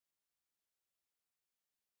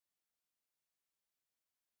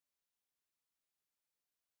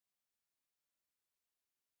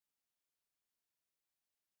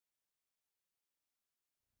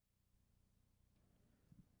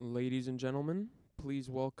Ladies and gentlemen, please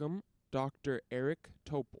welcome Dr. Eric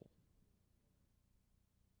Topol.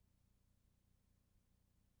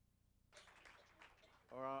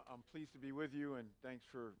 All right, I'm pleased to be with you, and thanks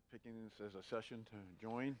for picking this as a session to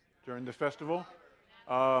join during the festival.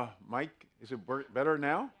 Mike, is it better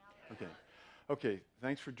now? Okay. Okay,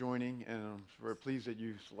 thanks for joining, and I'm very pleased that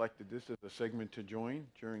you selected this as a segment to join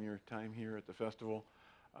during your time here at the festival.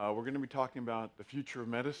 We're going to be talking about the future of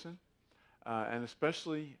medicine, and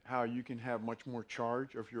especially how you can have much more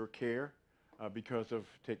charge of your care because of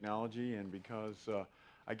technology and because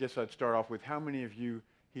I guess I'd start off with how many of you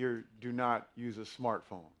here do not use a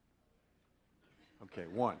smartphone? Okay,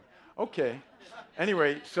 one. Okay.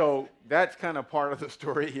 Anyway, so that's kind of part of the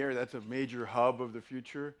story here. That's a major hub of the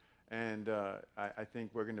future. And I think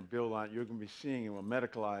we're going to build on it. You're going to be seeing a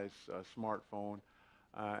medicalized smartphone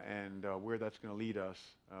and where that's going to lead us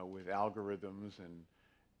with algorithms and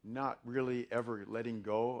not really ever letting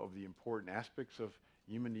go of the important aspects of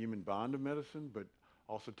human-to-human bond of medicine, but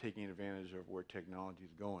also taking advantage of where technology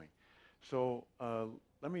is going. So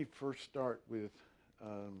let me first start with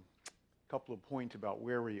a couple of points about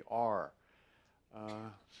where we are.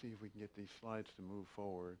 See if we can get these slides to move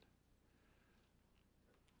forward.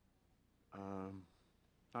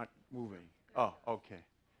 Not moving. Oh, okay.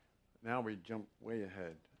 Now we jump way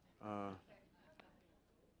ahead.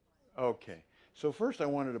 Okay. So first I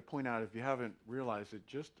wanted to point out, if you haven't realized it,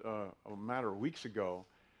 just a matter of weeks ago,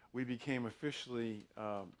 we became officially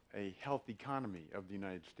a health economy of the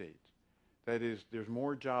United States. That is, there's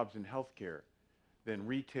more jobs in healthcare than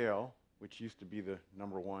retail, which used to be the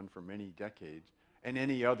number one for many decades, and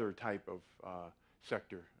any other type of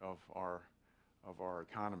sector of our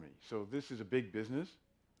economy. So this is a big business,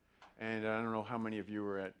 and I don't know how many of you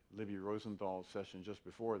were at Libby Rosenthal's session just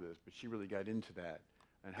before this, but she really got into that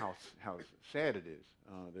and how sad it is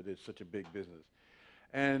that it's such a big business.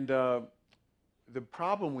 And the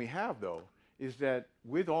problem we have, though, is that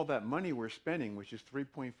with all that money we're spending, which is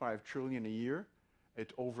 $3.5 trillion a year,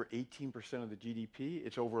 it's over 18% of the GDP.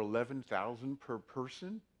 It's over 11,000 per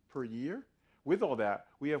person per year. With all that,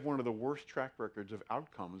 we have one of the worst track records of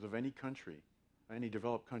outcomes of any country, any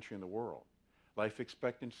developed country in the world. Life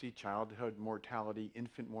expectancy, childhood mortality,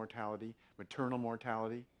 infant mortality, maternal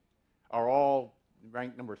mortality are all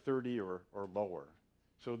ranked number 30 or lower.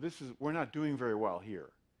 So we're not doing very well here.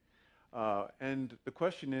 And the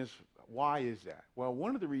question is, why is that? Well,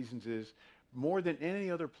 one of the reasons is, more than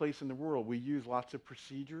any other place in the world, we use lots of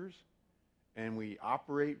procedures, and we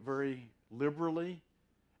operate very liberally,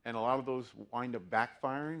 and a lot of those wind up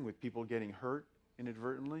backfiring with people getting hurt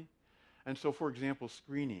inadvertently. And so, for example,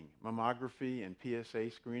 screening, mammography and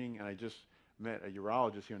PSA screening, and I just met a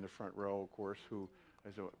urologist here in the front row, of course, who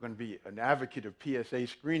is going to be an advocate of PSA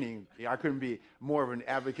screening. I couldn't be more of an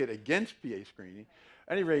advocate against PA screening.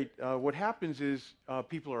 At any rate, what happens is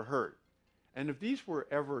people are hurt. And if these were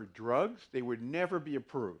ever drugs, they would never be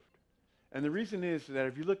approved. And the reason is that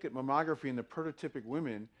if you look at mammography in the prototypic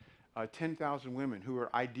women, 10,000 women who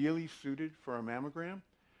are ideally suited for a mammogram,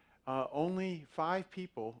 only 5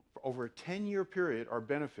 people over a 10-year period are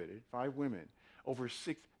benefited, 5 women. Over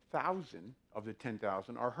 6,000 of the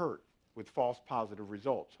 10,000 are hurt with false positive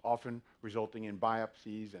results, often resulting in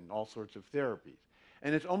biopsies and all sorts of therapies.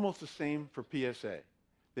 And it's almost the same for PSA.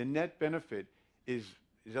 The net benefit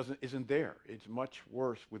isn't there. It's much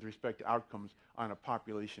worse with respect to outcomes on a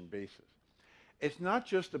population basis. It's not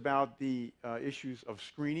just about the issues of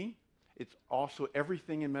screening. It's also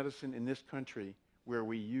everything in medicine in this country where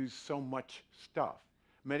we use so much stuff.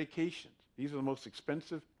 Medications. These are the most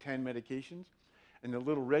expensive 10 medications. And the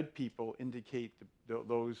little red people indicate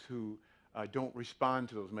those who don't respond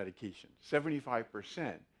to those medications.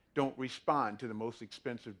 75% don't respond to the most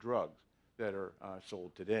expensive drugs that are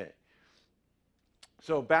sold today.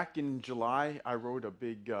 So back in July, I wrote a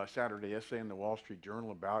big Saturday essay in the Wall Street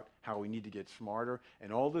Journal about how we need to get smarter.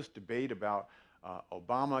 And all this debate about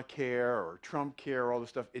Obamacare or Trump care, all this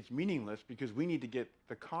stuff, it's meaningless because we need to get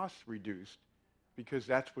the costs reduced because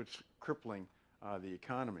that's what's crippling the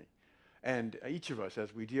economy. And each of us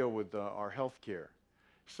as we deal with our health care.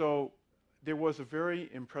 So there was a very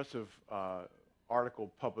impressive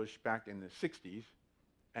article published back in the 60s,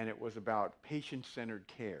 and it was about patient-centered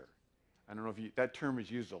care. I don't know if that term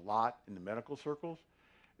is used a lot in the medical circles.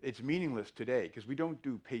 It's meaningless today because we don't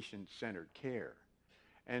do patient-centered care.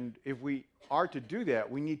 And if we are to do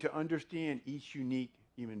that, we need to understand each unique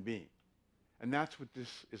human being. And that's what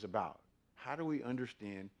this is about. How do we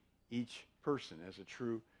understand each person as a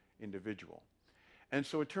true individual? And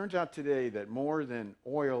so it turns out today that more than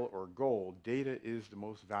oil or gold, data is the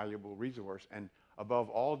most valuable resource. And above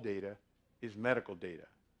all data is medical data.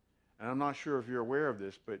 And I'm not sure if you're aware of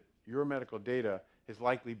this, but your medical data has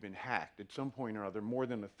likely been hacked at some point or other. More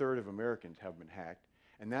than a third of Americans have been hacked.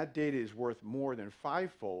 And that data is worth more than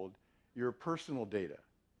fivefold your personal data,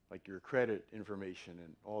 like your credit information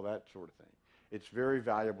and all that sort of thing. It's very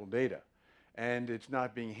valuable data. And it's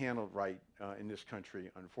not being handled right in this country,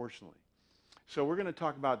 unfortunately. So we're going to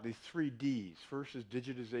talk about the 3Ds. First is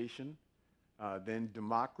digitization, then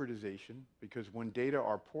democratization, because when data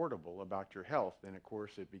are portable about your health, then of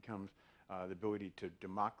course it becomes the ability to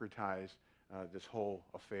democratize this whole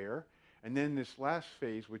affair. And then this last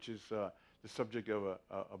phase, which is the subject of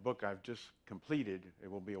a book I've just completed.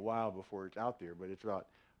 It will be a while before it's out there, but it's about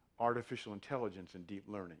artificial intelligence and deep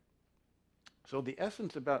learning. So the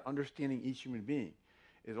essence about understanding each human being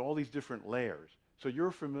is all these different layers. So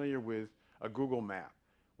you're familiar with a Google map,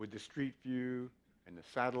 with the street view and the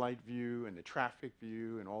satellite view and the traffic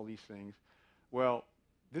view and all these things. Well,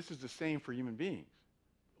 this is the same for human beings.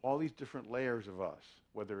 All these different layers of us,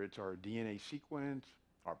 whether it's our DNA sequence,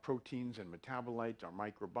 our proteins and metabolites, our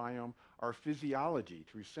microbiome, our physiology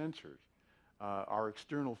through sensors, our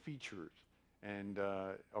external features, and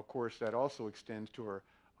of course that also extends to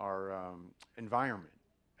our environment,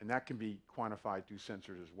 and that can be quantified through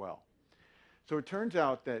sensors as well. So it turns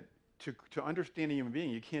out that to understand a human being,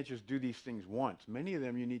 you can't just do these things once. Many of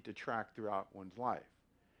them you need to track throughout one's life.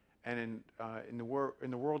 And in the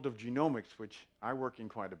world of genomics, which I work in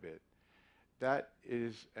quite a bit, that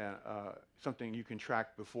is something you can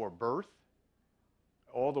track before birth,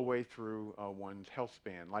 all the way through one's health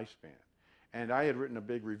span, lifespan. And I had written a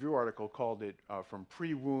big review article called it From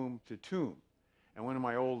Pre-Womb to Tomb. And one of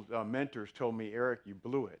my old mentors told me, Eric, you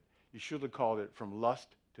blew it. You should have called it From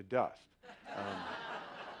Lust to Dust.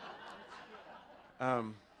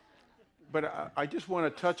 But I just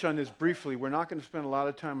want to touch on this briefly. We're not going to spend a lot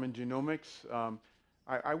of time on genomics.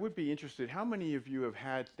 I would be interested, how many of you have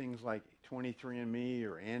had things like 23andMe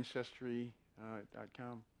or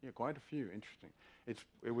Ancestry.com? Yeah, quite a few. Interesting.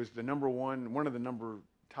 It was the one of the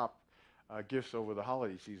top gifts over the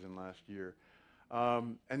holiday season last year.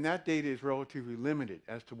 And that data is relatively limited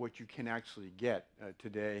as to what you can actually get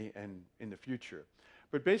today and in the future.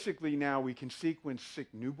 But basically now we can sequence sick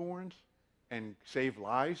newborns and save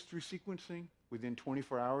lives through sequencing within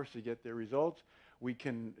 24 hours to get their results.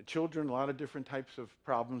 Children, a lot of different types of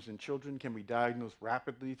problems in children can be diagnosed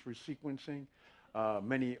rapidly through sequencing.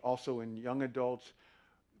 Many also in young adults.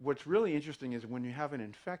 What's really interesting is when you have an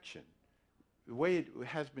infection, the way it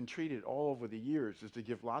has been treated all over the years is to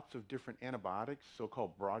give lots of different antibiotics,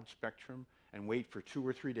 so-called broad spectrum, and wait for 2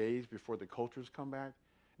 or 3 days before the cultures come back.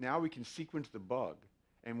 Now we can sequence the bug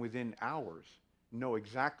and within hours know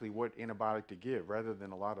exactly what antibiotic to give rather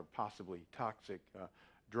than a lot of possibly toxic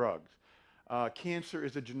drugs. Cancer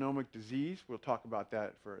is a genomic disease. We'll talk about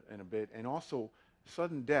that in a bit. And also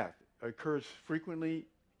sudden death occurs frequently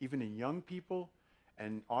even in young people,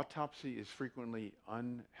 and autopsy is frequently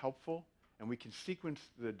unhelpful. And we can sequence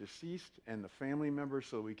the deceased and the family members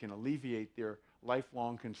so we can alleviate their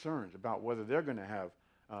lifelong concerns about whether they're going to have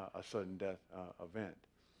a sudden death event.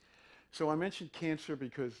 So I mentioned cancer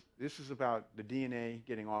because this is about the DNA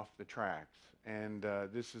getting off the tracks. And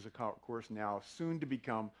this is, of course, now soon to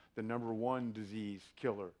become the #1 disease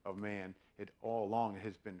killer of man. It all along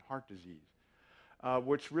has been heart disease.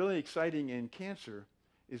 What's really exciting in cancer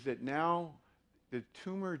is that now the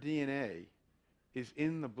tumor DNA is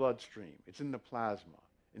in the bloodstream. It's in the plasma,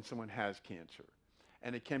 and someone has cancer.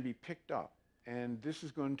 And it can be picked up. And this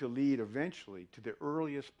is going to lead eventually to the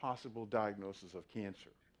earliest possible diagnosis of cancer.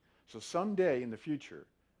 So someday in the future,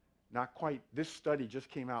 not quite, this study just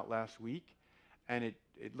came out last week, and it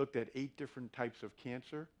looked at 8 different types of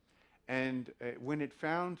cancer. And when it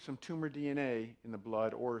found some tumor DNA in the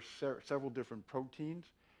blood or several different proteins,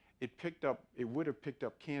 it would have picked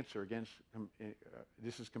up cancer against,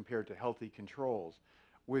 this is compared to healthy controls,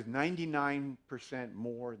 with 99%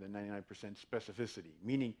 more than 99% specificity,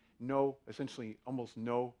 meaning essentially almost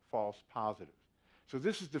no false positives. So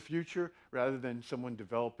this is the future rather than someone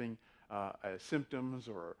developing symptoms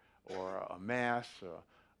or a mass.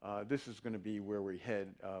 This is going to be where we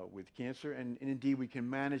head with cancer. And indeed, we can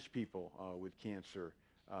manage people with cancer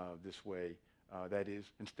this way. That is,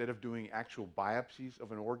 instead of doing actual biopsies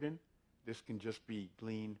of an organ, this can just be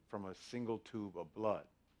gleaned from a single tube of blood.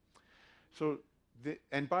 So,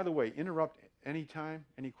 and by the way, interrupt anytime,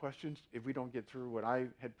 any questions. If we don't get through what I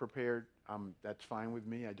had prepared, that's fine with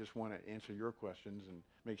me. I just want to answer your questions and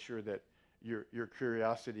make sure that your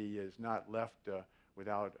curiosity is not left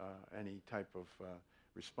without any type of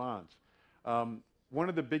response. One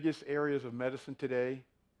of the biggest areas of medicine today,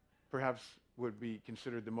 perhaps would be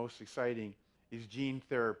considered the most exciting, is gene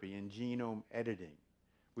therapy and genome editing.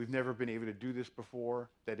 We've never been able to do this before,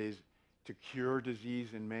 that is, to cure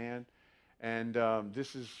disease in man. And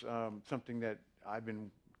this is something that I've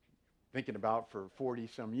been thinking about for 40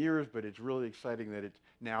 some years, but it's really exciting that it's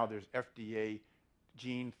now there's FDA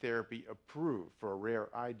gene therapy approved for a rare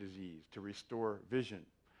eye disease to restore vision.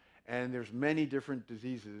 And there's many different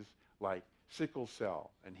diseases like sickle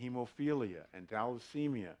cell and hemophilia and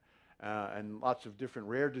thalassemia and lots of different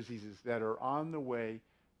rare diseases that are on the way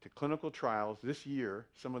to clinical trials this year.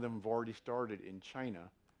 Some of them have already started in China.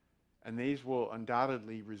 And these will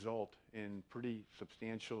undoubtedly result in pretty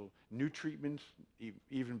substantial new treatments,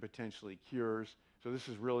 even potentially cures. So this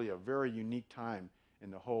is really a very unique time in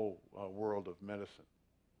the whole world of medicine.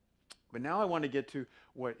 But now I want to get to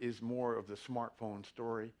what is more of the smartphone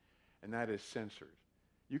story, and that is sensors.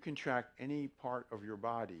 You can track any part of your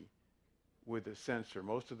body with a sensor.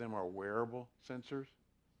 Most of them are wearable sensors.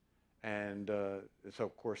 And so,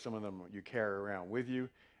 of course, some of them you carry around with you.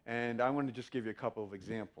 And I want to just give you a couple of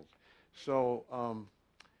examples. So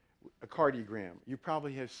a cardiogram. You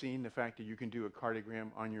probably have seen the fact that you can do a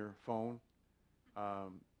cardiogram on your phone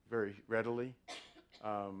very readily.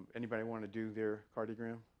 Anybody want to do their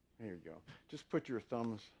cardiogram? There you go. Just put your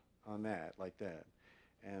thumbs on that, like that,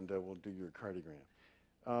 and we'll do your cardiogram.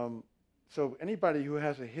 So anybody who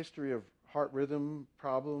has a history of heart rhythm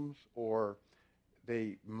problems, or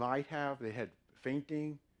they had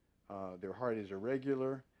fainting, their heart is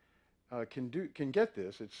irregular, can get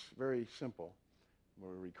this. It's very simple.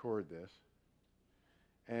 We'll record this,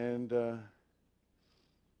 and you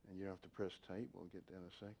have to press tight. We'll get that in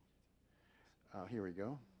a sec. Here we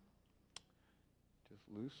go. Just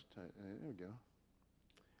loose, tight. There we go.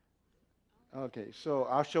 Okay, so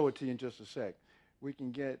I'll show it to you in just a sec. We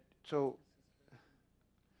can get, so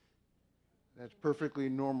that's perfectly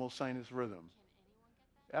normal sinus rhythm.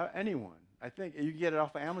 Anyone. I think you can get it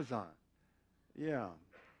off of Amazon. Yeah.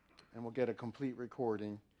 And we'll get a complete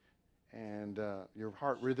recording. And your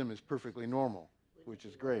heart rhythm is perfectly normal, which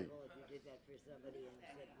is great. If you did that for somebody and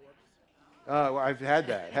said, whoops. Well, I've had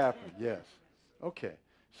that happen, yes. Okay.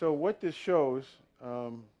 So what this shows,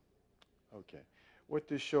 what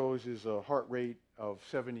this shows is a heart rate of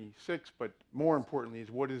 76, but more importantly is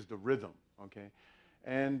what is the rhythm, okay?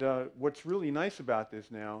 And what's really nice about this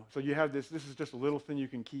now, so you have this is just a little thing you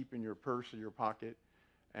can keep in your purse or your pocket,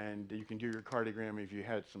 and you can do your cardiogram if you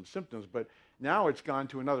had some symptoms, but now it's gone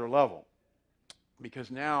to another level, because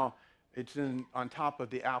now it's on top of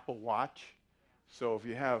the Apple Watch. So if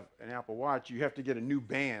you have an Apple Watch, you have to get a new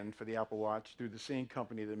band for the Apple Watch through the same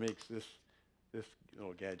company that makes this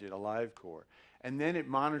little gadget, a live core. And then it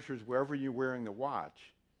monitors wherever you're wearing the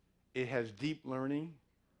watch. It has deep learning,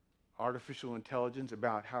 artificial intelligence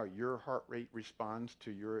about how your heart rate responds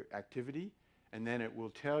to your activity, and then it will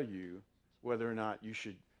tell you whether or not you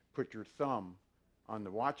should put your thumb on the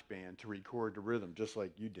watch band to record the rhythm, just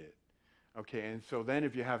like you did. Okay, and so then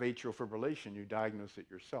if you have atrial fibrillation, you diagnose it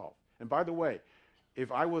yourself. And by the way,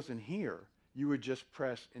 if I wasn't here, you would just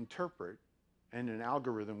press interpret, and an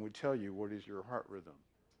algorithm would tell you what is your heart rhythm.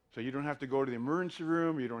 So you don't have to go to the emergency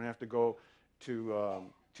room, you don't have to go to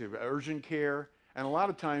urgent care. And a lot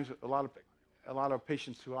of times, a lot of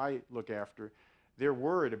patients who I look after, they're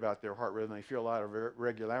worried about their heart rhythm. They feel a lot of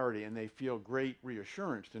irregularity, and they feel great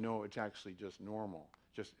reassurance to know it's actually just normal,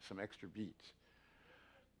 just some extra beats.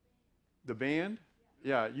 The band,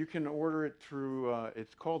 yeah, you can order it through,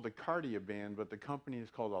 it's called the Cardia Band, but the company is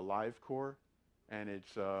called AliveCore, and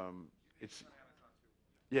it's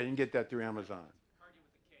yeah, you can get that through Amazon. Cardia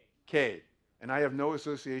with a K. K. And I have no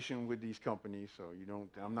association with these companies, so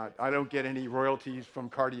I don't get any royalties from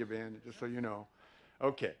Cardia Band, just so you know.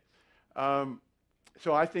 Okay.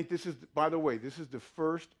 So I think this is, by the way, this is the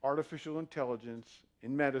first artificial intelligence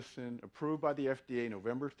in medicine approved by the FDA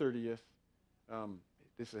November 30th.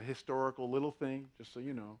 This is a historical little thing, just so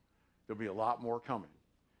you know. There'll be a lot more coming.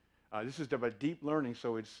 This is about deep learning,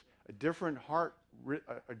 so it's a different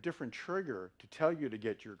a different trigger to tell you to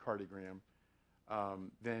get your cardiogram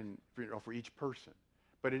than for each person.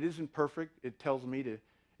 But it isn't perfect. It tells me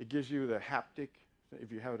it gives you the haptic.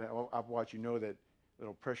 If you have an Apple Watch, you know that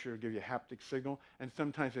little pressure will give you a haptic signal. And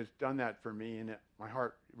sometimes it's done that for me, and my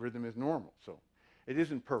heart rhythm is normal. So it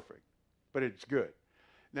isn't perfect, but it's good.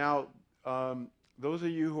 Now, those of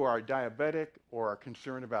you who are diabetic or are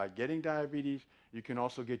concerned about getting diabetes, you can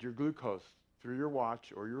also get your glucose through your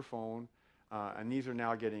watch or your phone. And these are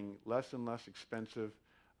now getting less and less expensive.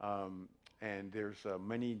 And there's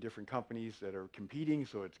many different companies that are competing,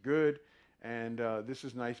 so it's good. And this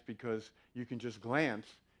is nice because you can just glance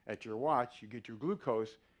at your watch, you get your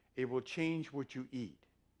glucose, it will change what you eat.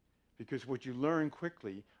 Because what you learn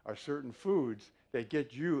quickly are certain foods that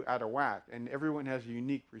get you out of whack, and everyone has a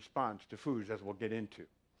unique response to foods, as we'll get into.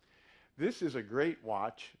 This is a great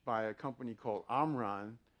watch by a company called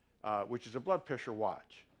Omron, which is a blood pressure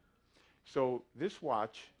watch. So this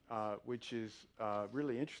watch, which is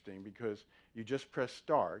really interesting because you just press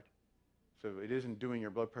start, so it isn't doing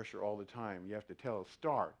your blood pressure all the time. You have to tell it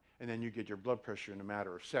start, and then you get your blood pressure in a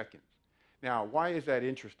matter of seconds. Now, why is that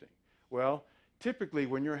interesting? Well, typically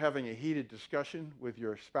when you're having a heated discussion with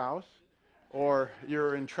your spouse, or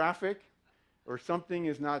you're in traffic, or something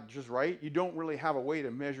is not just right, you don't really have a way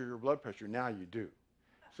to measure your blood pressure. Now you do.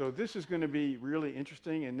 So this is going to be really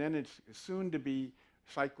interesting, and then it's soon to be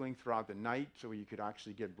cycling throughout the night, so you could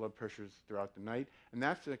actually get blood pressures throughout the night. And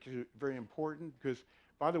that's actually very important because,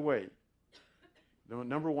 by the way, the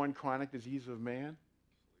number one chronic disease of man,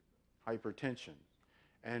 hypertension.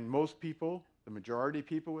 And most people, the majority of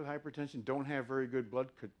people with hypertension, don't have very good blood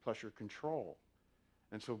pressure control.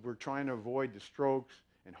 And so we're trying to avoid the strokes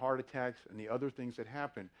and heart attacks and the other things that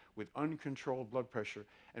happen with uncontrolled blood pressure.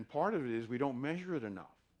 And part of it is we don't measure it enough.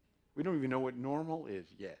 We don't even know what normal is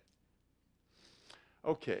yet.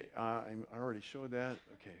 Okay, I already showed that.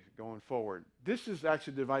 Okay, going forward. This is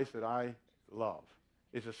actually a device that I love.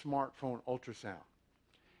 It's a smartphone ultrasound.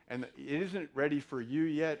 And it isn't ready for you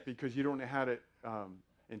yet because you don't know how to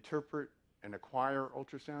interpret and acquire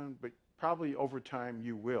ultrasound, but probably over time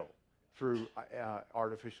you will through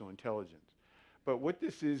artificial intelligence. But what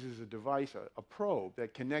this is a device, a probe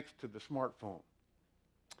that connects to the smartphone.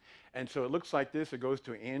 And so it looks like this. It goes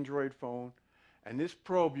to an Android phone. And this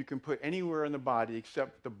probe you can put anywhere in the body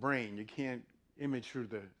except the brain. You can't image through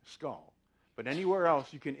the skull. But anywhere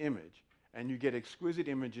else you can image. And you get exquisite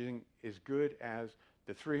imaging as good as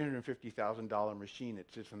the $350,000 machine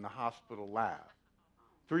that sits in the hospital lab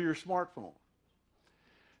through your smartphone.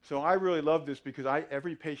 So I really love this because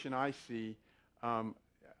every patient I see,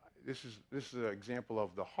 this is an example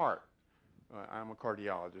of the heart. I'm a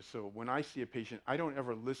cardiologist, so when I see a patient, I don't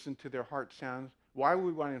ever listen to their heart sounds. Why would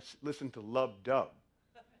we want to listen to lub-dub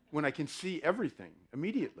when I can see everything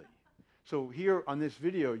immediately? So here on this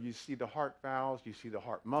video, you see the heart valves, you see the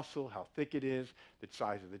heart muscle, how thick it is, the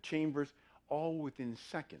size of the chambers, all within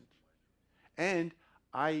seconds. And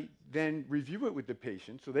I then review it with the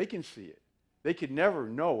patient so they can see it. They could never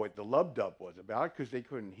know what the lub-dub was about because they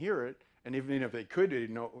couldn't hear it. And even if they could, they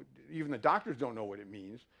didn't know, even the doctors don't know what it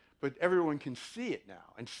means. But everyone can see it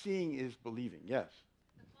now. And seeing is believing. Yes?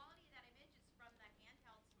 The quality of that image is from the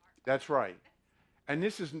handheld smartphone. That's right. And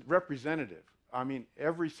this is representative. I mean,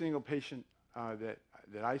 every single patient that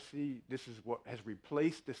I see, this is what has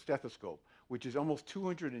replaced the stethoscope, which is almost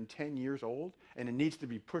 210 years old, and it needs to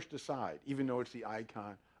be pushed aside, even though it's the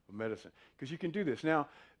icon of medicine. Because you can do this. Now,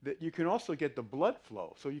 you can also get the blood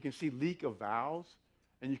flow. So you can see leak of valves,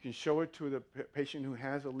 and you can show it to the patient who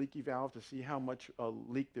has a leaky valve to see how much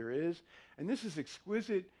leak there is. And this is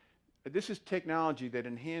exquisite. This is technology that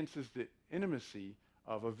enhances the intimacy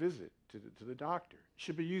of a visit to the doctor. It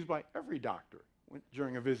should be used by every doctor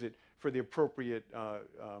during a visit for the appropriate subject.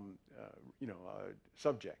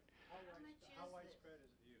 How widespread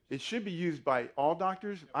is it used? It should be used by all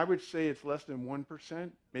doctors. I would say it's less than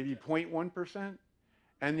 1%, maybe 0.1%.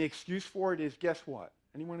 And the excuse for it is, guess what?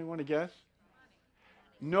 Anyone want to guess?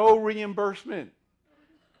 No reimbursement.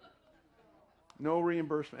 No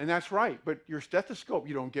reimbursement. And that's right. But your stethoscope,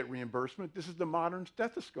 you don't get reimbursement. This is the modern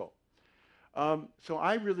stethoscope. So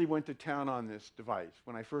I really went to town on this device.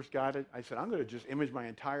 When I first got it, I said, I'm going to just image my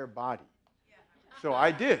entire body. So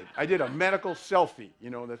I did. I did a medical selfie.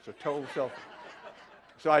 You know, that's a total selfie.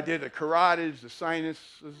 So I did the carotids, the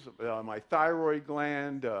sinuses, my thyroid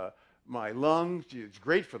gland, my lungs. It's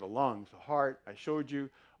great for the lungs, the heart. I showed you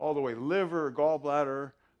all the way liver,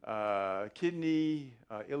 gallbladder, kidney,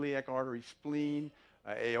 iliac artery, spleen,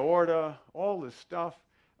 aorta, all this stuff.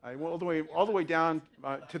 I went all the way down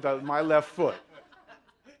to my left foot.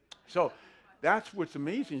 So that's what's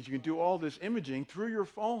amazing is you can do all this imaging through your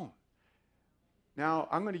phone. Now,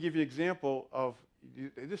 I'm going to give you an example of,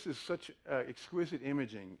 this is such exquisite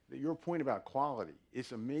imaging. Your point about quality,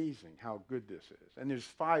 it's amazing how good this is. And there's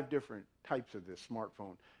 5 different types of this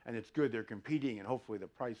smartphone, and it's good. They're competing, and hopefully the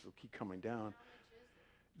price will keep coming down.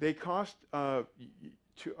 They cost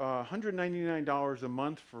 $199 a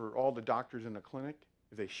month for all the doctors in the clinic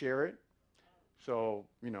if they share it. So,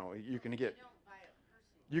 you know, you can get...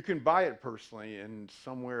 You can buy it personally and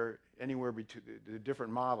anywhere between the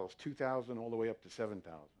different models, 2,000 all the way up to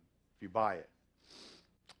 7,000 if you buy it.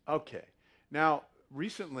 Okay. Now,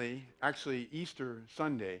 recently, actually Easter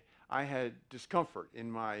Sunday, I had discomfort in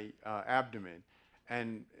my abdomen,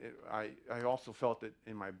 and I also felt it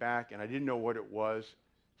in my back, and I didn't know what it was.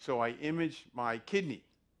 So I imaged my kidney,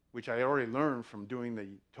 which I already learned from doing the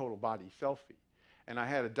total body selfie. And I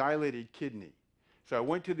had a dilated kidney. So I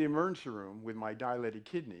went to the emergency room with my dilated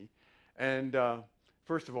kidney. And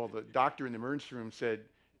first of all, the doctor in the emergency room said,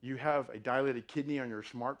 "You have a dilated kidney on your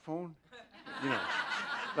smartphone?" You know,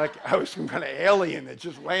 like I was some kind of alien that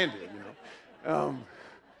just landed, you know.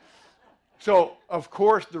 So, of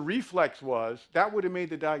course, the reflex was, that would have made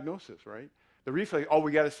the diagnosis, right? The reflex, oh,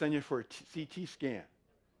 we got to send you for a CT scan.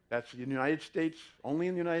 That's the United States, only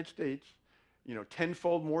in the United States, you know,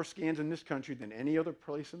 10-fold more scans in this country than any other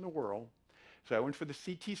place in the world. So I went for the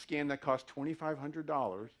CT scan that cost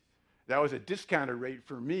 $2,500. That was a discounted rate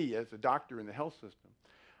for me as a doctor in the health system.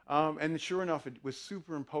 And sure enough, it was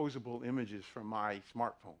superimposable images from my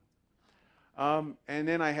smartphone. And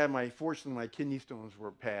then I had fortunately, my kidney stones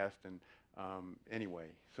were passed. And anyway,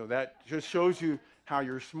 so that just shows you how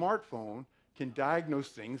your smartphone can diagnose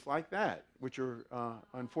things like that, which are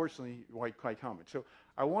unfortunately quite common. So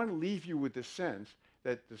I want to leave you with the sense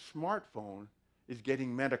that the smartphone is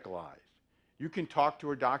getting medicalized. You can talk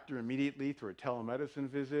to a doctor immediately through a telemedicine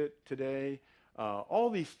visit today. All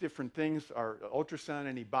these different things are ultrasound,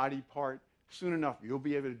 any body part. Soon enough, you'll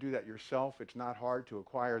be able to do that yourself. It's not hard to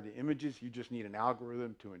acquire the images. You just need an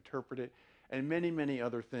algorithm to interpret it, and many, many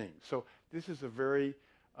other things. So this is a very,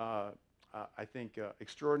 I think,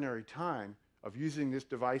 extraordinary time of using this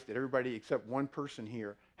device that everybody except one person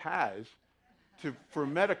here has for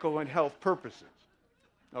medical and health purposes.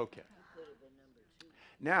 Okay.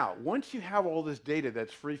 Now, once you have all this data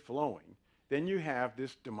that's free-flowing, then you have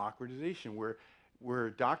this democratization where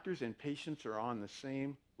doctors and patients are on the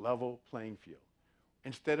same level playing field.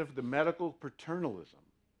 Instead of the medical paternalism,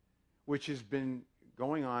 which has been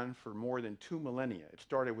going on for more than 2 millennia. It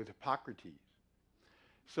started with Hippocrates.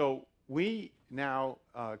 So we now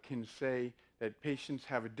can say that patients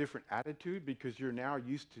have a different attitude because you're now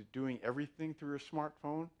used to doing everything through a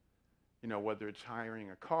smartphone, you know, whether it's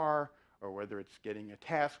hiring a car or whether it's getting a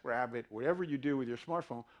TaskRabbit, whatever you do with your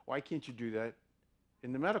smartphone, why can't you do that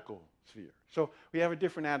in the medical sphere? So we have a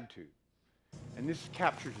different attitude, and this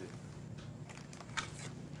captures it.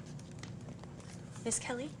 Miss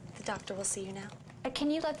Kelly, the doctor will see you now.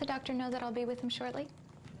 Can you let the doctor know that I'll be with him shortly?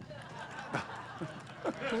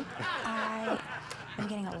 I'm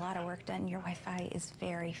getting a lot of work done. Your Wi-Fi is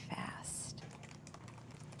very fast.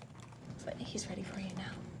 But he's ready for you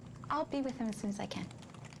now. I'll be with him as soon as I can.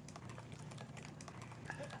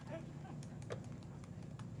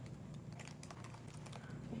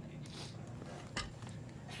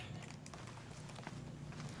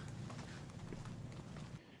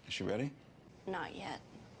 Is she ready? Not yet,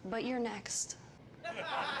 but you're next.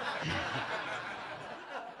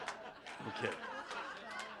 Okay.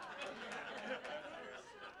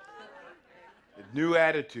 The new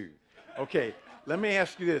attitude. Okay, let me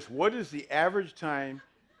ask you this. What is the average time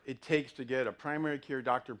it takes to get a primary care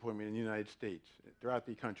doctor appointment in the United States, throughout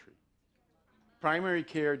the country? Primary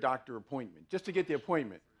care doctor appointment, just to get the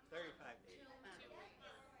appointment. 35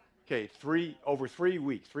 days. Okay, over 3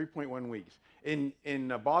 weeks, 3.1 weeks. In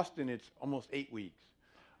Boston, it's almost 8 weeks.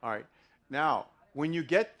 All right. Now, when you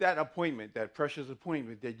get that appointment, that precious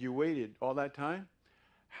appointment that you waited all that time,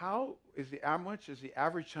 how much is the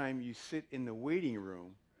average time you sit in the waiting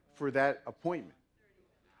room for that appointment?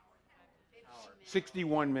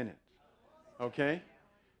 61 minutes. Okay?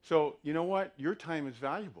 So, you know what? Your time is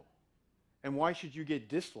valuable. And why should you get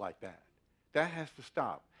dissed like that? That has to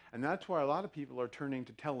stop. And that's why a lot of people are turning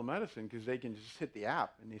to telemedicine, because they can just hit the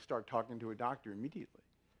app and they start talking to a doctor immediately.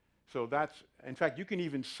 So in fact, you can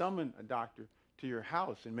even summon a doctor to your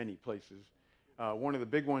house in many places. One of the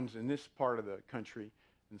big ones in this part of the country,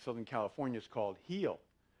 in Southern California, is called HEAL.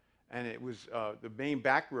 And it was, the main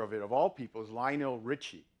backer of it, of all people, is Lionel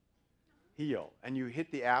Richie, HEAL. And you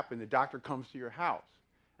hit the app and the doctor comes to your house,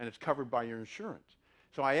 and it's covered by your insurance.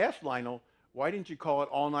 So I asked Lionel, why didn't you call it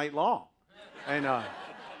all night long? And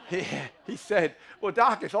he said, well,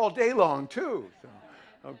 doc, it's all day long too. So,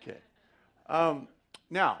 okay.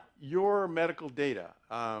 Now, your medical data,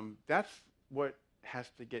 that's what has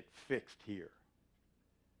to get fixed here.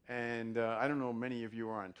 And I don't know, many of you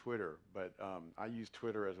are on Twitter, but I use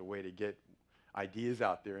Twitter as a way to get ideas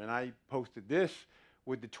out there. And I posted this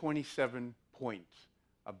with the 27 points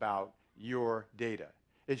about your data.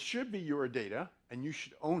 It should be your data, and you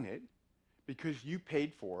should own it because you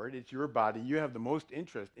paid for it. It's your body. You have the most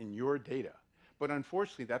interest in your data. But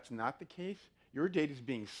unfortunately, that's not the case. Your data is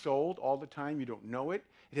being sold all the time. You don't know it.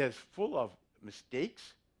 It has full of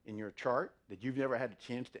mistakes in your chart that you've never had a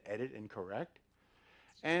chance to edit and correct.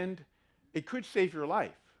 And it could save your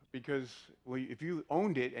life, because if you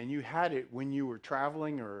owned it and you had it when you were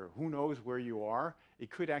traveling or who knows where you are, it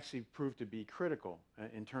could actually prove to be critical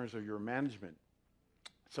in terms of your management.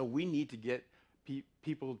 So we need to get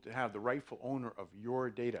people to have the rightful owner of your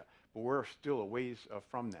data, but we're still a ways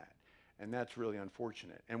from that. And that's really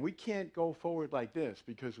unfortunate. And we can't go forward like this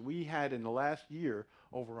because we had in the last year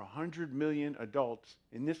over 100 million adults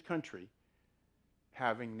in this country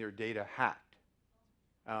having their data hacked.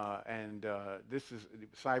 This is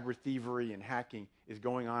cyber thievery and hacking is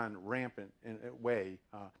going on rampant in a way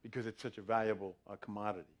because it's such a valuable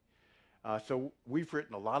commodity. So we've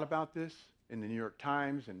written a lot about this in the New York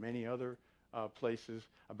Times and many other places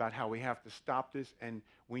about how we have to stop this, and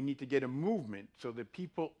we need to get a movement so that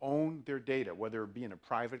people own their data, whether it be in a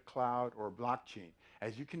private cloud or a blockchain.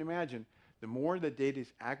 As you can imagine, the more the data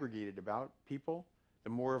is aggregated about people, the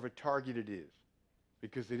more of a target it is,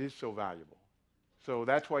 because it is so valuable. So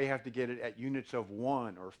that's why you have to get it at units of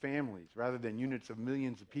one or families rather than units of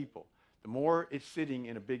millions of people. The more it's sitting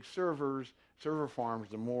in a big server farms,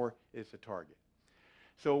 the more it's a target.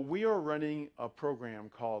 So we are running a program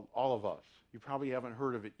called All of Us. You probably haven't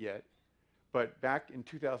heard of it yet, but back in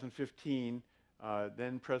 2015,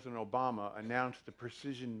 then President Obama announced the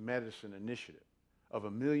Precision Medicine Initiative of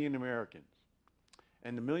 1 million Americans.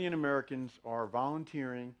 And the 1 million Americans are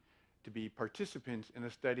volunteering to be participants in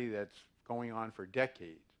a study that's going on for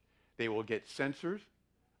decades. They will get sensors.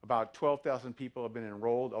 About 12,000 people have been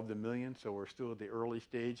enrolled of the 1 million, so we're still at the early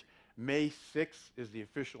stage. May 6th is the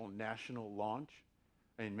official national launch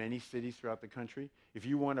in many cities throughout the country. If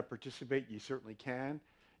you want to participate, you certainly can.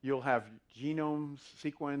 You'll have genomes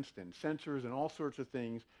sequenced and sensors and all sorts of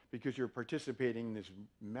things because you're participating in this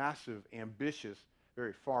massive, ambitious,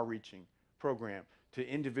 very far-reaching program to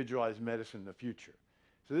individualize medicine in the future.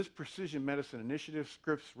 So this Precision Medicine Initiative,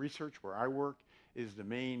 Scripps Research, where I work, is the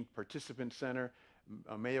main participant center.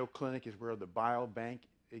 Mayo Clinic is where the biobank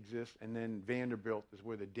exists, and then Vanderbilt is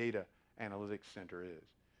where the data analytics center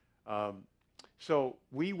is. So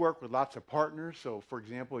we work with lots of partners. So for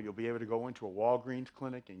example, you'll be able to go into a Walgreens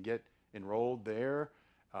clinic and get enrolled there.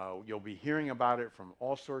 You'll be hearing about it from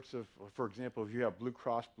all sorts of, for example, if you have Blue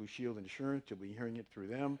Cross Blue Shield insurance, you'll be hearing it through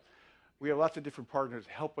them. We have lots of different partners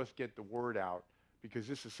help us get the word out because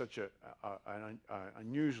this is such an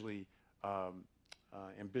unusually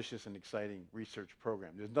ambitious and exciting research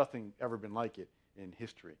program. There's nothing ever been like it in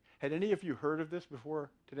history. Had any of you heard of this before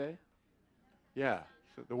today? Yeah.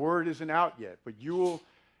 So the word isn't out yet, but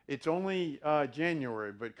it's only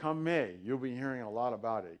January, but come May, you'll be hearing a lot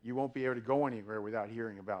about it. You won't be able to go anywhere without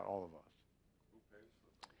hearing about all of us.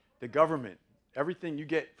 The government, everything you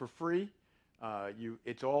get for free, you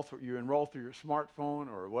enroll through your smartphone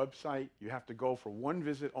or a website. You have to go for one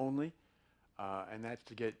visit only, and that's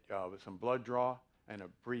to get some blood draw and a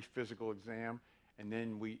brief physical exam, and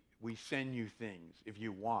then we send you things if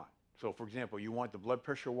you want. So for example, you want the blood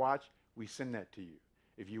pressure watch, we send that to you.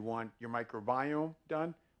 If you want your microbiome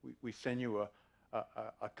done, we send you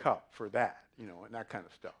a cup for that, and that kind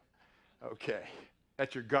of stuff. Okay,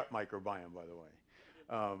 that's your gut microbiome, by the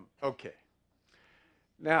way. Okay.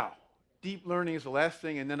 Now, deep learning is the last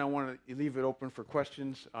thing, and then I want to leave it open for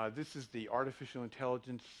questions. This is the artificial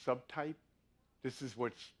intelligence subtype. This is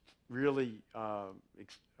what's really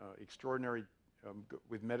extraordinary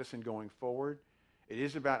with medicine going forward. It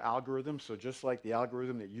is about algorithms, so just like the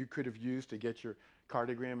algorithm that you could have used to get your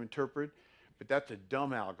cardiogram interpreted, but that's a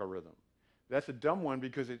dumb algorithm. That's a dumb one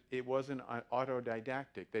because it wasn't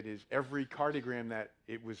autodidactic. That is, every cardiogram that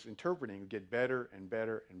it was interpreting would get better and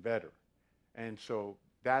better and better. And so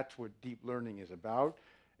that's what deep learning is about.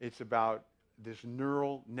 It's about this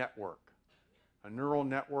neural network. A neural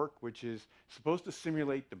network which is supposed to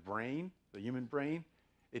simulate the brain, the human brain.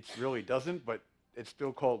 It really doesn't, but it's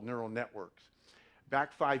still called neural networks.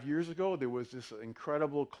 Back 5 years ago, there was this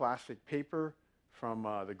incredible classic paper from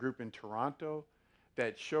the group in Toronto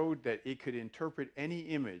that showed that it could interpret any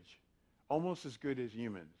image almost as good as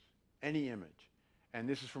humans, any image. And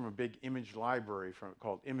this is from a big image library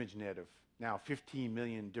called ImageNet of now 15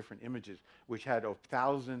 million different images, which had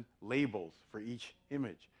 1,000 labels for each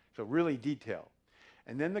image. So really detailed.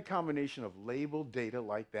 And then the combination of labeled data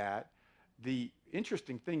like that. The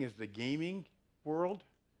interesting thing is the gaming world,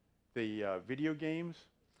 the video games,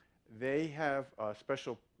 they have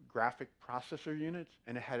special graphic processor units,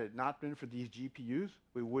 and had it not been for these GPUs,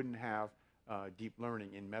 we wouldn't have deep learning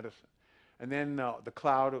in medicine. And then the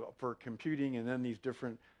cloud for computing, and then these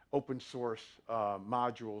different open source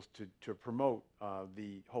modules to promote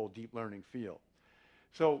the whole deep learning field.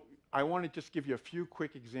 So I want to just give you a few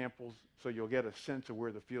quick examples so you'll get a sense of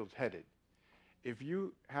where the field's headed. If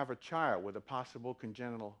you have a child with a possible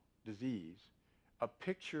congenital disease, a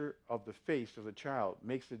picture of the face of the child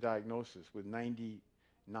makes the diagnosis with 99%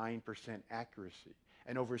 accuracy.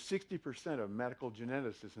 And over 60% of medical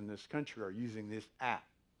geneticists in this country are using this app,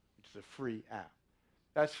 which is a free app.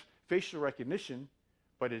 That's facial recognition,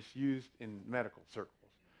 but it's used in medical circles.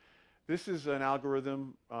 This is an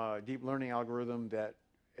algorithm, deep learning algorithm, that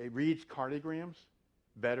it reads cardiograms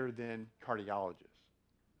better than cardiologists.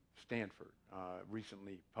 Stanford,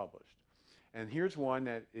 recently published. And here's one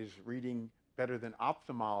that is reading better than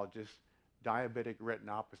ophthalmologists diabetic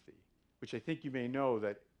retinopathy, which I think you may know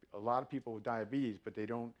that a lot of people with diabetes, but they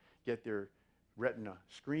don't get their retina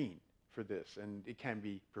screened for this, and it can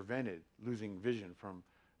be prevented, losing vision from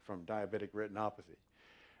diabetic retinopathy.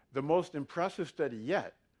 The most impressive study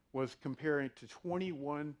yet was comparing to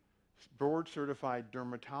 21 board-certified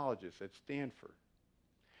dermatologists at Stanford.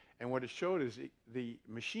 And what it showed is the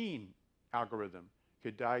machine algorithm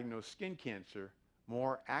could diagnose skin cancer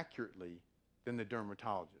more accurately than the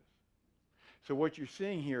dermatologist. So what you're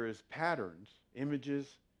seeing here is patterns,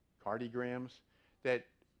 images, cardiograms, that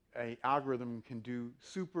an algorithm can do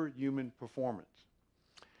superhuman performance.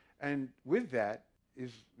 And with that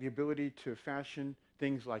is the ability to fashion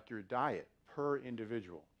things like your diet per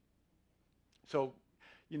individual. So,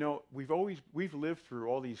 you know, we've lived through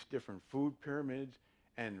all these different food pyramids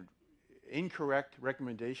and incorrect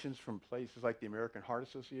recommendations from places like the American Heart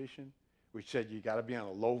Association, which said you got to be on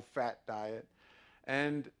a low-fat diet.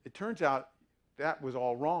 And it turns out that was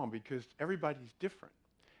all wrong because everybody's different.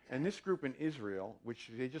 And this group in Israel, which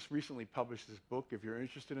they just recently published this book, if you're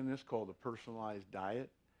interested in this, called The Personalized Diet,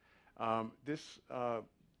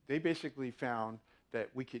 they basically found that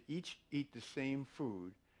we could each eat the same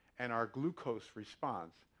food and our glucose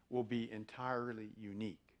response will be entirely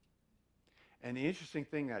unique. And the interesting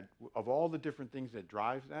thing that of all the different things that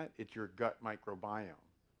drives that, it's your gut microbiome,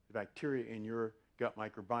 the bacteria in your gut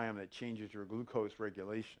microbiome that changes your glucose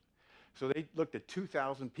regulation. So they looked at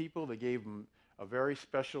 2,000 people. They gave them a very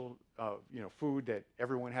special food that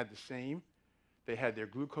everyone had the same. They had their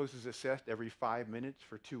glucoses assessed every 5 minutes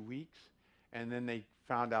for 2 weeks. And then they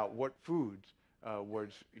found out what foods was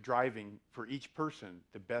driving for each person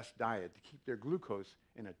the best diet to keep their glucose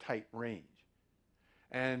in a tight range.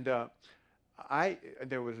 And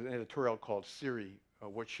there was an editorial called Siri,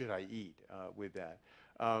 What Should I Eat, with that.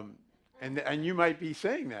 And you might be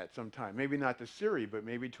saying that sometime, maybe not to Siri, but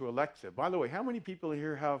maybe to Alexa. By the way, how many people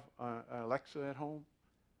here have an Alexa at home?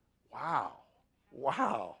 Wow,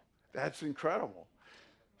 wow, that's incredible.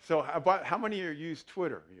 So how many here use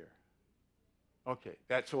Twitter here? Okay,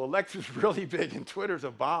 so Alexa's really big and Twitter's a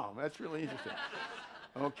bomb. That's really interesting.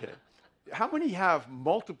 Okay, how many have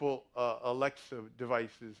multiple Alexa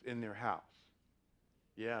devices in their house?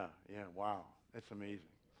 Yeah, wow, that's amazing.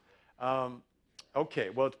 Okay,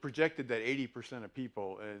 well, it's projected that 80% of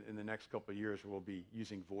people in the next couple of years will be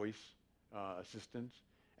using voice assistants.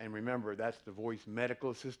 And remember, that's the voice medical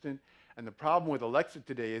assistant. And the problem with Alexa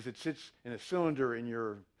today is it sits in a cylinder in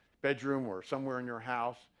your bedroom or somewhere in your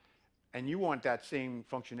house, and you want that same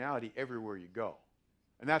functionality everywhere you go.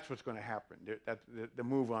 And that's what's going to happen. The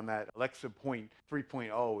move on that Alexa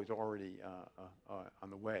 3.0 is already on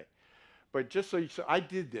the way. But just so I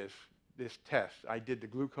did this test. I did the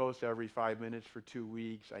glucose every 5 minutes for 2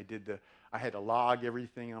 weeks. I had to log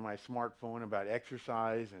everything on my smartphone about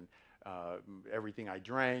exercise and everything I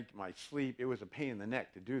drank, my sleep. It was a pain in the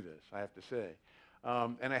neck to do this, I have to say.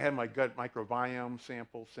 And I had my gut microbiome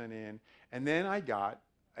sample sent in. And then I got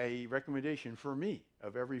a recommendation for me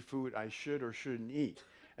of every food I should or shouldn't eat.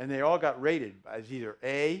 And they all got rated as either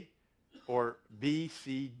A or B,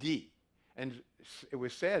 C, D. And it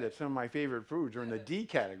was sad that some of my favorite foods are in the D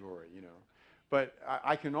category, you know. But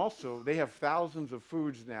I can also, they have thousands of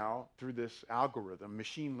foods now through this algorithm,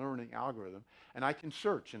 machine learning algorithm, and I can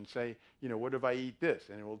search and say, you know, what if I eat this?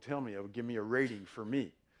 And it will tell me, it will give me a rating for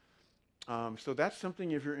me. So that's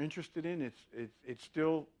something if you're interested in. It's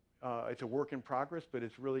still, it's a work in progress, but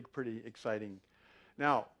it's really pretty exciting.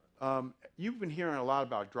 Now, you've been hearing a lot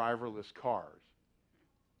about driverless cars.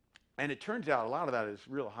 And it turns out a lot of that is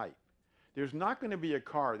real hype. There's not going to be a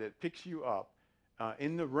car that picks you up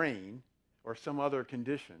in the rain or some other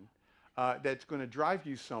condition that's going to drive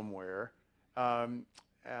you somewhere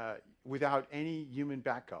without any human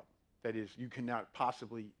backup. That is, you cannot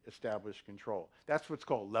possibly establish control. That's what's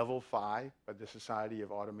called level 5 by the Society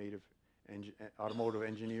of Automotive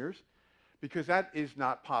Engineers, because that is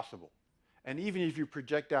not possible. And even if you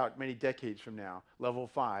project out many decades from now, level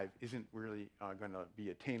 5 isn't really going to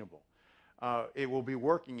be attainable. It will be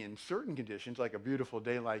working in certain conditions, like a beautiful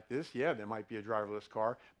day like this. Yeah, there might be a driverless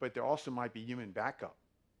car, but there also might be human backup.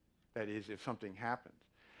 That is, if something happens.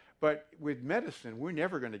 But with medicine, we're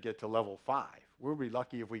never going to get to level 5. we'll be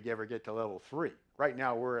lucky if we ever get to level 3. Right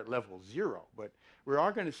now we're at level 0, but we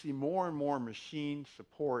are going to see more and more machine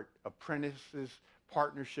support, apprentices,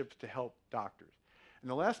 partnerships to help doctors. And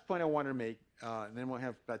the last point I want to make, and then we'll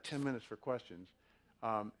have about 10 minutes for questions,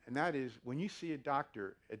 and that is when you see a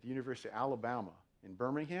doctor at the University of Alabama in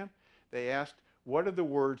Birmingham, they asked, what are the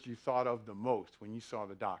words you thought of the most when you saw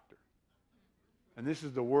the doctor? And this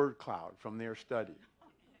is the word cloud from their study.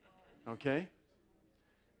 Okay?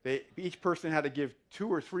 Each person had to give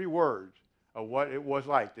 2 or 3 words of what it was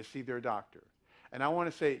like to see their doctor. And I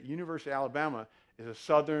want to say University of Alabama is a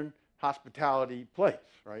southern hospitality place,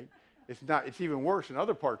 right? It's even worse in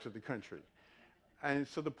other parts of the country. And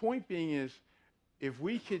so the point being is, if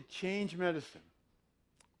we could change medicine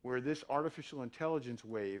where this artificial intelligence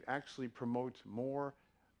wave actually promotes more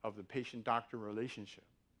of the patient-doctor relationship,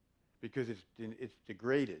 because it's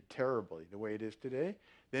degraded terribly the way it is today,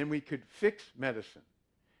 then we could fix medicine.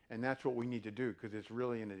 And that's what we need to do, because it's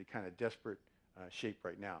really in a kind of desperate shape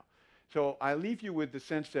right now. So I leave you with the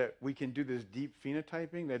sense that we can do this deep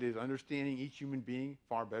phenotyping, that is understanding each human being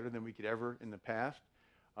far better than we could ever in the past.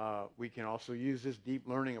 We can also use this deep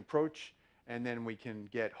learning approach, and then we can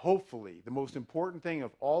get, hopefully, the most important thing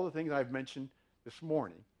of all the things I've mentioned this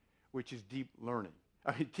morning, which is deep learning.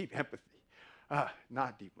 I mean, deep empathy,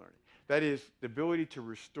 not deep learning. That is the ability to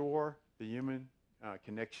restore the human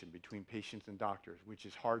connection between patients and doctors, which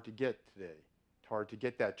is hard to get today. It's hard to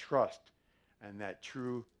get that trust and that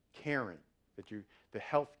true caring, the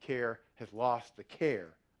health care has lost the care,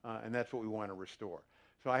 and that's what we want to restore.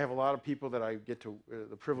 So I have a lot of people that I get to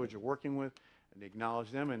the privilege of working with, and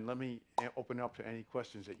acknowledge them, and let me open up to any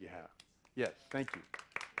questions that you have. Yes, thank you.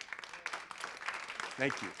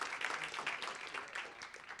 Thank you.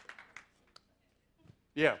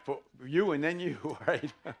 Yeah, for you and then you,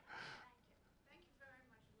 right?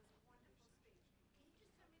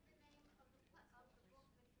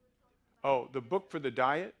 Oh, the book for the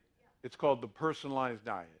diet? It's called The Personalized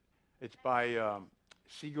Diet. It's by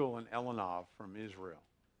Siegel and Elanov from Israel.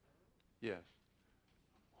 Yes.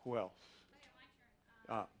 Who else?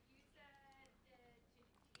 You said to get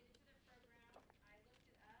into the program, I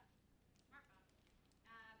looked it up, smartphone,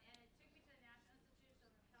 and it took me to the National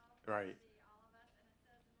Institute of Health, Right. all of us, and it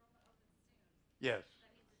says enrollment opens soon. Yes.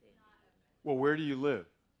 That means it's not open. Well, where do you live?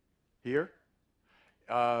 Here?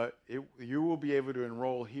 You will be able to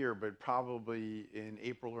enroll here, but probably in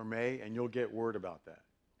April or May, and you'll get word about that.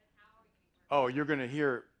 Oh, you're going to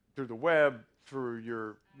hear through the web, through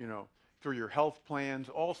your, through your health plans,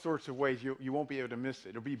 all sorts of ways. You won't be able to miss it.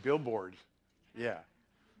 It'll be billboards. Yeah.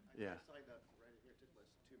 Yeah. I signed up right here. It took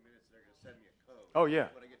less than 2 minutes. They're going to send me a code. Oh,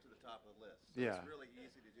 yeah. When I get to the top of the list. So Yeah. It's really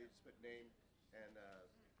easy to do. Just put name and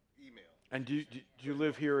email. And do you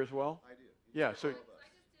live here as well? I do. Yeah. So,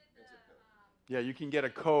 yeah, you can get a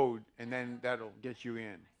code, and then that'll get you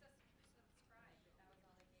in.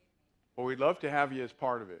 Well, we'd love to have you as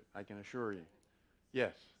part of it, I can assure you.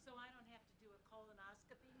 Yes. So I don't have to do a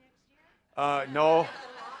colonoscopy next year? No,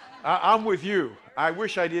 I'm with you. I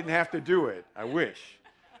wish I didn't have to do it. I wish.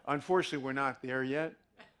 Unfortunately, we're not there yet.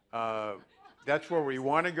 That's where we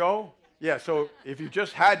want to go. Yeah, so if you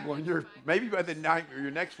just had one, maybe by the night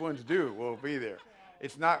your next one's due, we'll be there.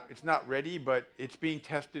 It's not ready, but it's being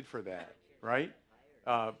tested for that, right?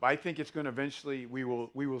 I think it's going to eventually, we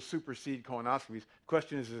will supersede colonoscopies. The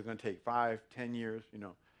question is it going to take 5, 10 years?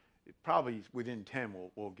 Probably within 10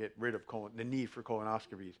 we'll get rid of the need for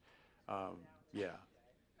colonoscopies. Yeah.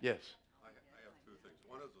 Yes. I have 2 things.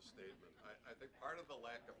 One is a statement. I think part of the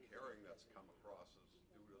lack of caring that's come across is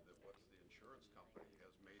due to what the insurance company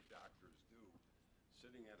has made doctors do,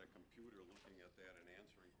 sitting at a computer looking at that and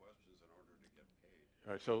answering questions in order to get paid.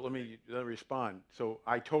 All right, so let me respond. So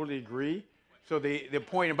I totally agree. So the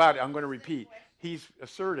point about it, I'm going to repeat. He's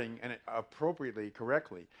asserting, and appropriately,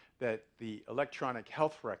 correctly, that the electronic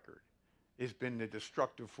health record has been the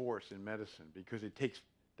destructive force in medicine because it takes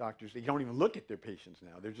doctors, they don't even look at their patients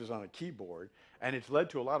now. They're just on a keyboard, and it's led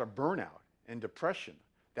to a lot of burnout and depression.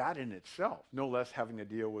 That in itself, no less having to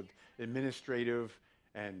deal with administrative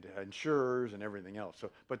and insurers and everything else. So,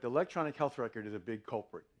 but the electronic health record is a big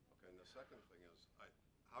culprit. Okay, and the second thing is,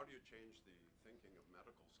 how do you change the thinking of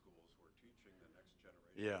medical schools who are teaching the next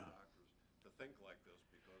generation of doctors to think like this?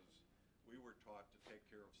 Because we were taught to take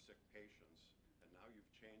care of sick patients, and now you've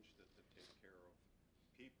changed it to take care of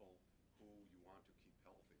people who you want to keep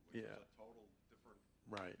healthy, which is a total different.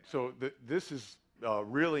 Right. So this is a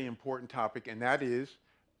really important topic, and that is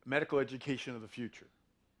medical education of the future.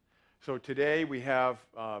 So today we have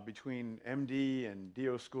between MD and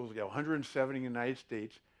DO schools, we have 170 in the United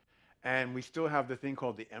States, and we still have the thing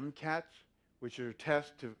called the MCATs, which are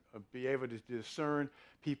tests to be able to discern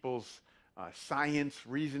people's science,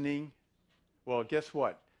 reasoning. Well, guess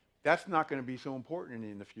what? That's not going to be so important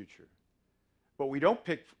in the future. What we don't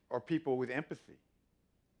pick are people with empathy.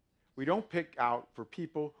 We don't pick out for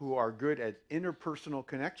people who are good at interpersonal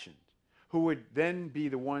connections, who would then be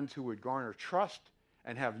the ones who would garner trust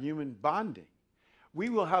and have human bonding. We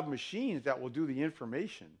will have machines that will do the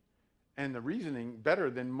information and the reasoning better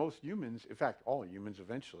than most humans, in fact, all humans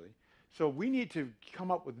eventually. So we need to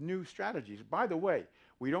come up with new strategies. By the way,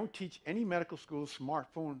 we don't teach any medical schools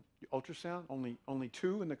smartphone ultrasound, only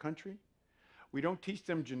 2 in the country. We don't teach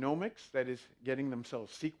them genomics, that is getting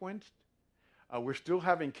themselves sequenced. We're still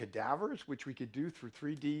having cadavers, which we could do through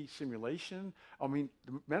 3D simulation. I mean,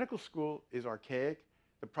 the medical school is archaic.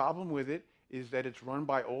 The problem with it is that it's run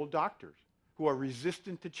by old doctors who are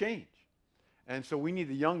resistant to change. And so we need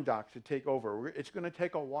the young docs to take over. It's going to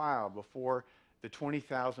take a while before the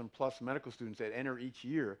 20,000 plus medical students that enter each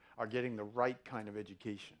year are getting the right kind of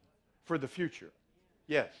education for the future.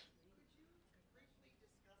 Yes? Briefly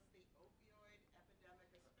discuss the opioid epidemic,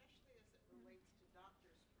 especially as it relates to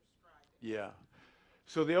doctors prescribing. Yeah.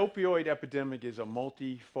 So the opioid epidemic is a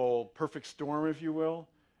multifold perfect storm, if you will.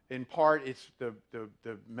 In part, it's the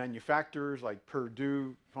manufacturers like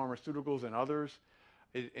Purdue Pharmaceuticals and others.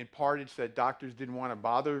 In part, it's that doctors didn't want to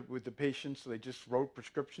bother with the patients, so they just wrote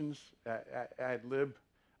prescriptions ad lib,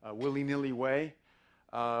 willy-nilly way.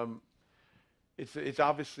 It's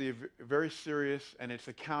obviously very serious, and it's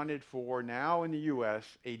accounted for now in the U.S.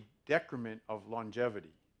 a decrement of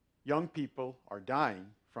longevity. Young people are dying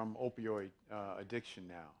from opioid addiction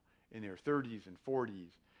now in their 30s and 40s.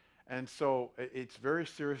 And so it's very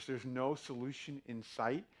serious. There's no solution in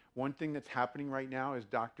sight. One thing that's happening right now is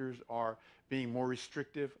doctors are being more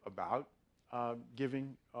restrictive about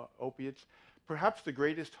giving opiates. Perhaps the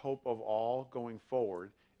greatest hope of all going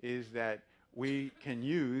forward is that we can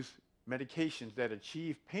use medications that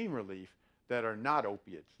achieve pain relief that are not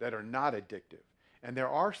opiates, that are not addictive. And there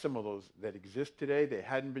are some of those that exist today. They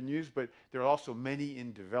hadn't been used, but there are also many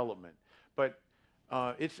in development. But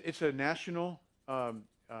it's a national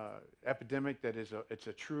epidemic that it's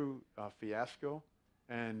a true fiasco.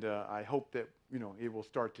 And I hope that we'll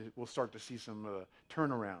start to see some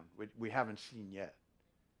turnaround which we haven't seen yet.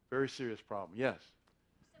 Very serious problem. Yes.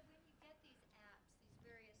 So when you get these apps, these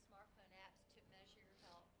various smartphone apps to measure your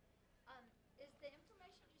health, is the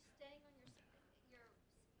information just staying on your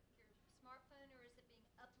smartphone, or is it being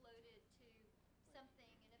uploaded to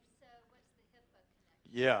something? And if so, what's the HIPAA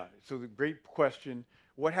connection? Yeah. So the great question: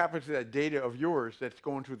 what happens to that data of yours that's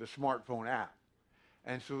going through the smartphone app?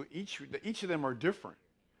 And so each of them are different.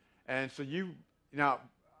 And so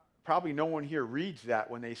probably no one here reads that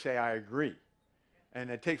when they say I agree. And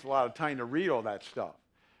it takes a lot of time to read all that stuff.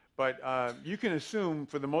 But you can assume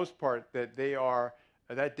for the most part that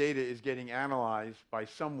that data is getting analyzed by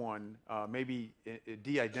someone, maybe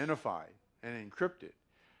de-identified and encrypted.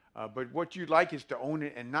 But what you'd like is to own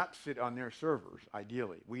it and not sit on their servers,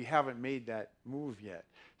 ideally. We haven't made that move yet.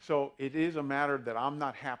 So it is a matter that I'm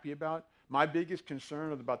not happy about. My biggest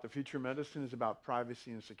concern about the future of medicine is about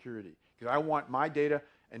privacy and security. Because I want my data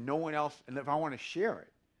and no one else, and if I want to share it,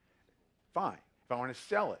 fine. If I want to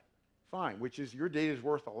sell it, fine, which is your data is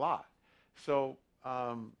worth a lot. So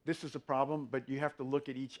this is a problem, but you have to look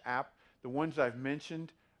at each app. The ones I've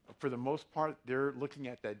mentioned, for the most part, they're looking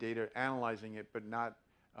at that data, analyzing it, but not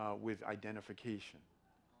with identification.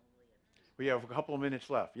 We have a couple of minutes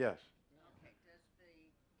left. Yes? Okay, does the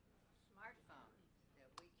smartphone that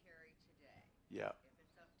we carry today, Yeah. if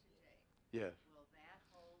it's up to date, Yes. will that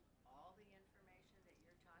hold all the information that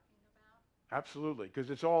you're talking about? Absolutely, because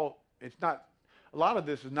it's not, a lot of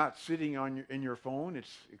this is not sitting in your phone.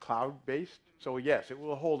 It's cloud-based. So yes, it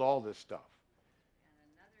will hold all this stuff.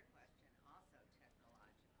 And another question, also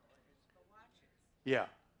technological, is the watches. Yeah.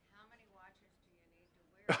 How many watches do you need to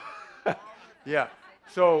wear to do all the Yeah.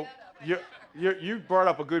 things So that you brought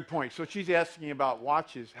up a good point. So she's asking about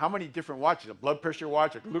watches. How many different watches? A blood pressure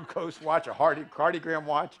watch, a glucose watch, a cardiogram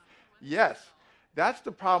watch? Yes. That's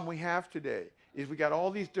the problem we have today, is we got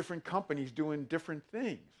all these different companies doing different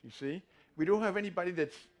things, you see? We don't have anybody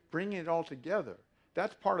that's bringing it all together.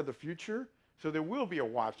 That's part of the future. So there will be a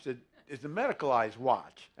watch that is the medicalized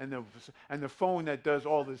watch and the phone that does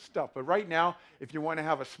all this stuff. But right now, if you want to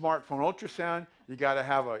have a smartphone ultrasound, you got to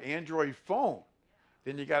have an Android phone.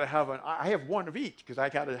 Then you got to have I have one of each because I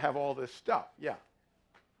got to have all this stuff. Yeah.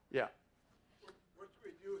 Yeah. What do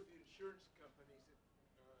we do with the insurance companies that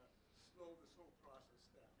slow this whole process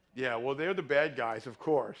down? Yeah, well, they're the bad guys, of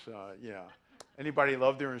course. Yeah. Anybody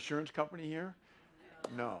love their insurance company here?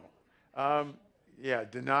 No. Yeah,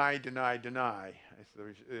 deny, deny, deny.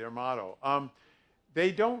 That's their motto.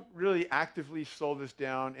 They don't really actively slow this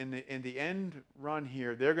down. In the end run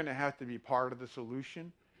here, they're going to have to be part of the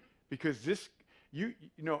solution, because this, you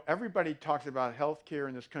know, everybody talks about healthcare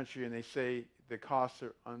in this country and they say the costs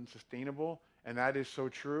are unsustainable, and that is so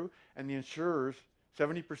true. And the insurers,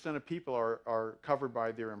 70% of people are covered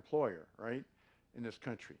by their employer, right, in this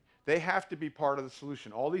country. They have to be part of the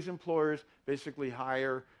solution. All these employers basically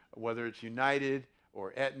hire, whether it's United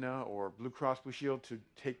or Aetna or Blue Cross Blue Shield, to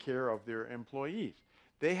take care of their employees.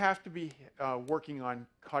 They have to be working on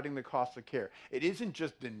cutting the cost of care. It isn't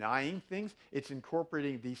just denying things, it's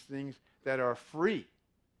incorporating these things that are free,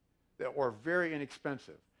 that are very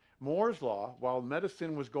inexpensive. Moore's law, while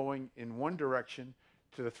medicine was going in one direction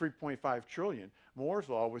to the 3.5 trillion, Moore's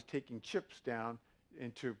law was taking chips down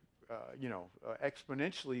into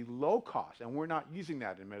exponentially low cost, and we're not using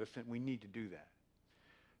that in medicine. We need to do that.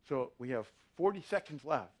 So we have 40 seconds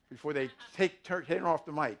left before they turn off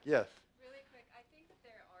the mic. Yes. Really quick, I think that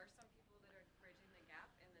there are some people that are bridging the gap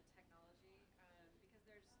in the technology,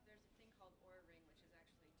 because there's a thing called Oura Ring, which is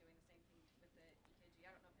actually doing the same thing with the EKG.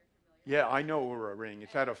 I don't know if you're familiar. Yeah, I know Oura Ring.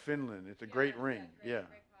 It's out of Finland. It's a great ring. Great, yeah.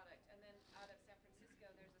 Great product. And then out of San Francisco,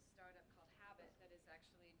 there's a startup called Habit that is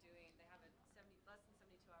actually doing. They have a less than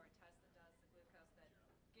 72-hour test that does the glucose that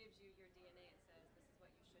gives you your DNA and says this is what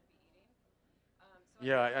you should be eating.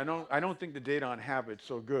 Yeah, I don't think the data on Habit's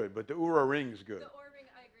so good, but the Oura Ring's good. The Oura Ring,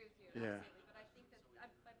 I agree with you. Yeah. Absolutely. But I think that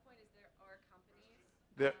my point is there are companies.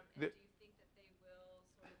 And do you think that they will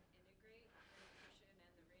sort of integrate the nutrition and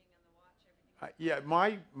the ring and the watch, everything? Yeah,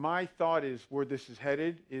 my thought is where this is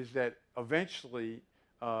headed is that eventually,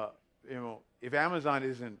 if Amazon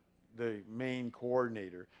isn't the main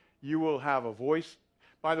coordinator, you will have a voice.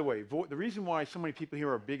 By the way, the reason why so many people here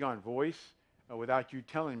are big on voice, without you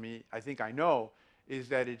telling me, I think I know, is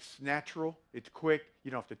that it's natural, it's quick,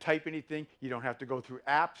 you don't have to type anything, you don't have to go through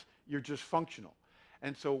apps, you're just functional.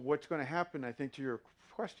 And so what's going to happen, I think, to your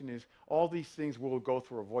question is all these things will go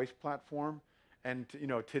through a voice platform. And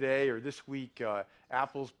today or this week,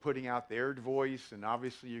 Apple's putting out their voice, and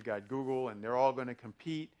obviously you got Google, and they're all going to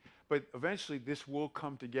compete. But eventually this will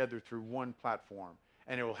come together through one platform.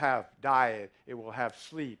 And it will have diet, it will have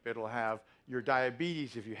sleep, it'll have your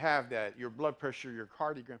diabetes if you have that, your blood pressure, your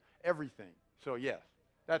cardiogram, everything. So yes,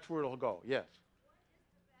 that's where it'll go, yes.